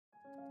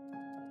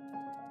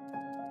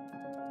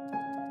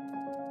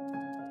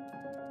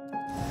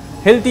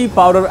Hilti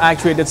powder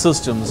actuated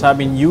systems have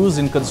been used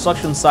in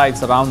construction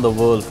sites around the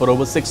world for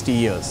over 60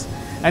 years.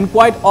 And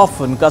quite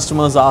often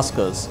customers ask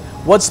us,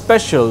 what's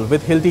special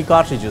with Hilti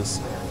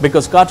cartridges?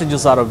 Because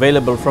cartridges are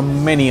available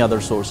from many other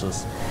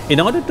sources.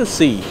 In order to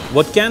see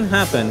what can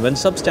happen when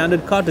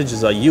substandard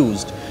cartridges are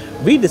used,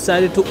 we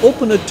decided to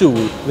open a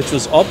tool which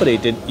was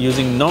operated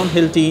using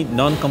non-Hilti,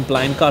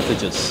 non-compliant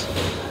cartridges.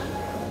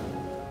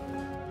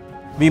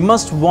 We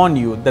must warn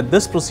you that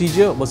this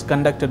procedure was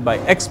conducted by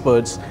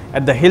experts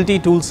at the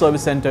Hilti Tool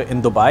Service Center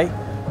in Dubai.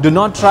 Do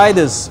not try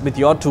this with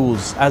your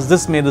tools, as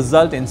this may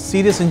result in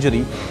serious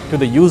injury to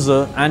the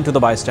user and to the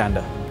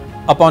bystander.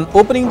 Upon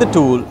opening the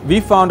tool, we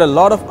found a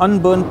lot of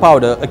unburned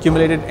powder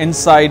accumulated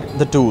inside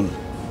the tool,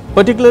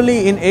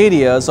 particularly in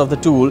areas of the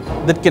tool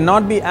that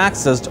cannot be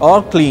accessed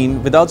or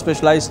cleaned without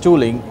specialized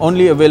tooling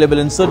only available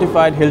in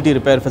certified Hilti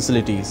repair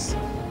facilities.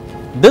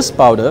 This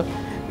powder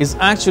is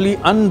actually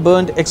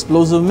unburned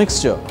explosive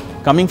mixture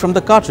coming from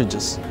the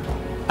cartridges.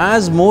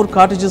 As more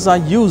cartridges are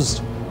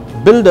used,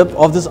 buildup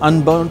of this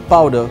unburned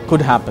powder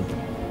could happen.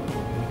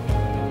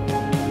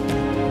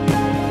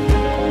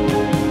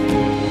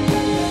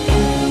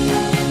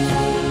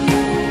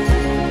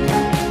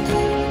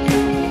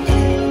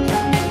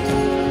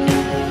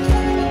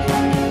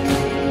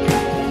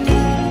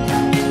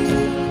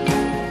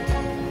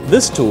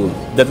 This tool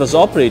that was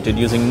operated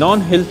using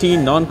non-Hilti,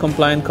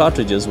 non-compliant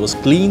cartridges was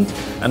cleaned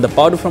and the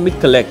powder from it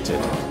collected.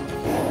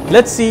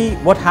 Let's see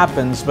what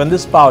happens when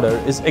this powder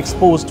is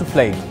exposed to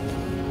flame.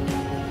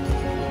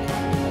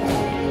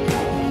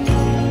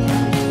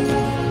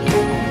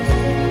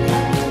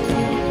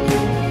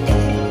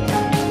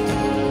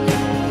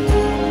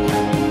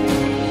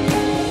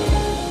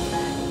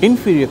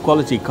 Inferior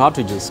quality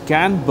cartridges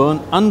can burn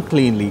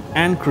uncleanly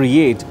and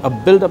create a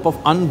buildup of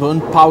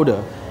unburned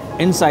powder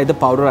inside the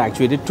powder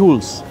actuated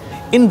tools.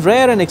 In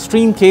rare and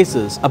extreme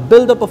cases, a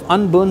buildup of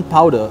unburned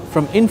powder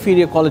from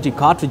inferior quality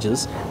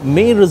cartridges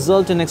may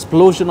result in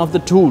explosion of the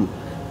tool,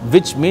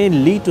 which may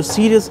lead to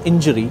serious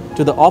injury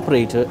to the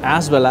operator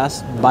as well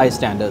as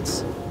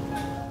bystanders.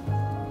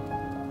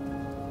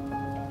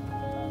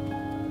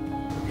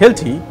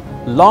 Hilti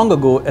long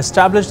ago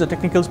established the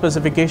technical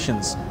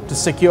specifications to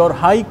secure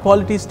high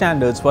quality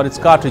standards for its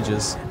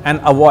cartridges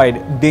and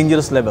avoid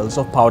dangerous levels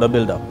of powder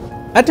buildup.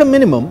 At a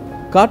minimum,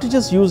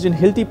 cartridges used in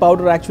Hilti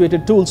powder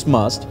actuated tools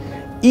must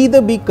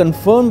either be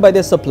confirmed by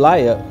their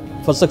supplier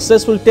for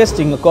successful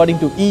testing according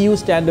to EU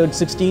standard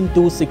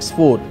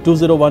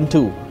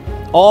 16264-2012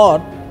 or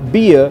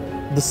bear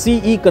the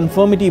CE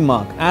conformity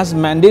mark as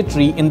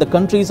mandatory in the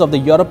countries of the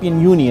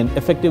European Union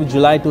effective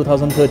July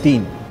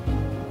 2013.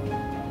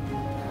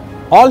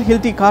 All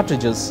Hilti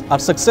cartridges are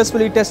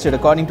successfully tested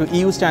according to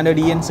EU standard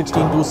EN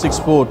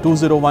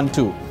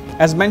 16264-2012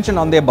 as mentioned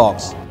on their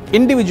box.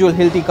 Individual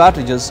Hilti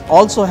cartridges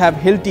also have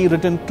Hilti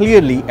written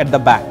clearly at the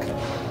back.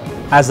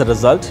 As a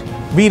result,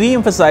 we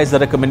re-emphasize the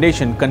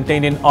recommendation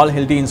contained in all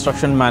Hilti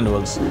instruction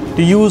manuals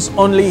to use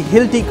only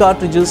Hilti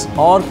cartridges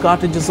or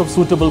cartridges of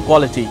suitable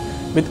quality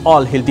with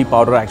all Hilti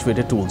powder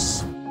actuated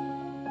tools.